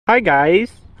Hi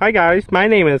guys, my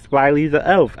name is Riley the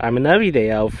Elf. I'm an everyday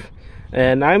elf.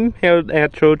 And I'm here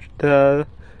at church to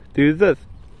do this.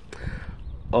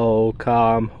 Oh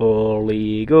come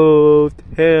Holy Ghost,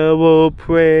 herald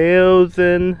prayers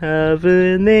in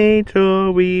heaven,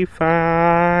 nature we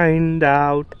find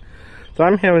out. So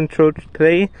I'm here at church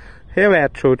today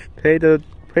to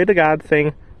pray to God,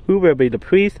 saying, who will be the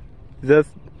priest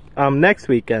next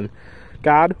weekend?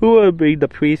 God, who will be the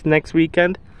priest next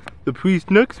weekend? The priest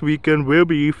next weekend will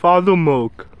be Father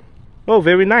Mook. Oh,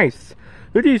 very nice.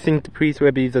 Who do you think the priest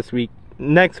will be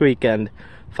next weekend?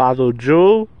 Father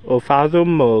Joe or Father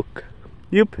Mook?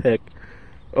 You pick.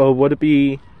 Or would it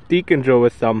be Deacon Joe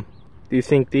with some? Do you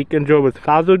think Deacon Joe was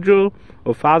Father Joe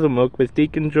or Father Mook was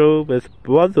Deacon Joe with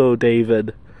Brother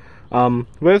David?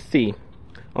 We'll see.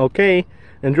 Okay,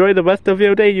 enjoy the rest of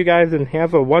your day, you guys, and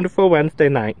have a wonderful Wednesday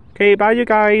night. Okay, bye, you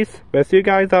guys. We'll see you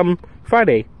guys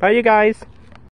Friday. Bye, you guys.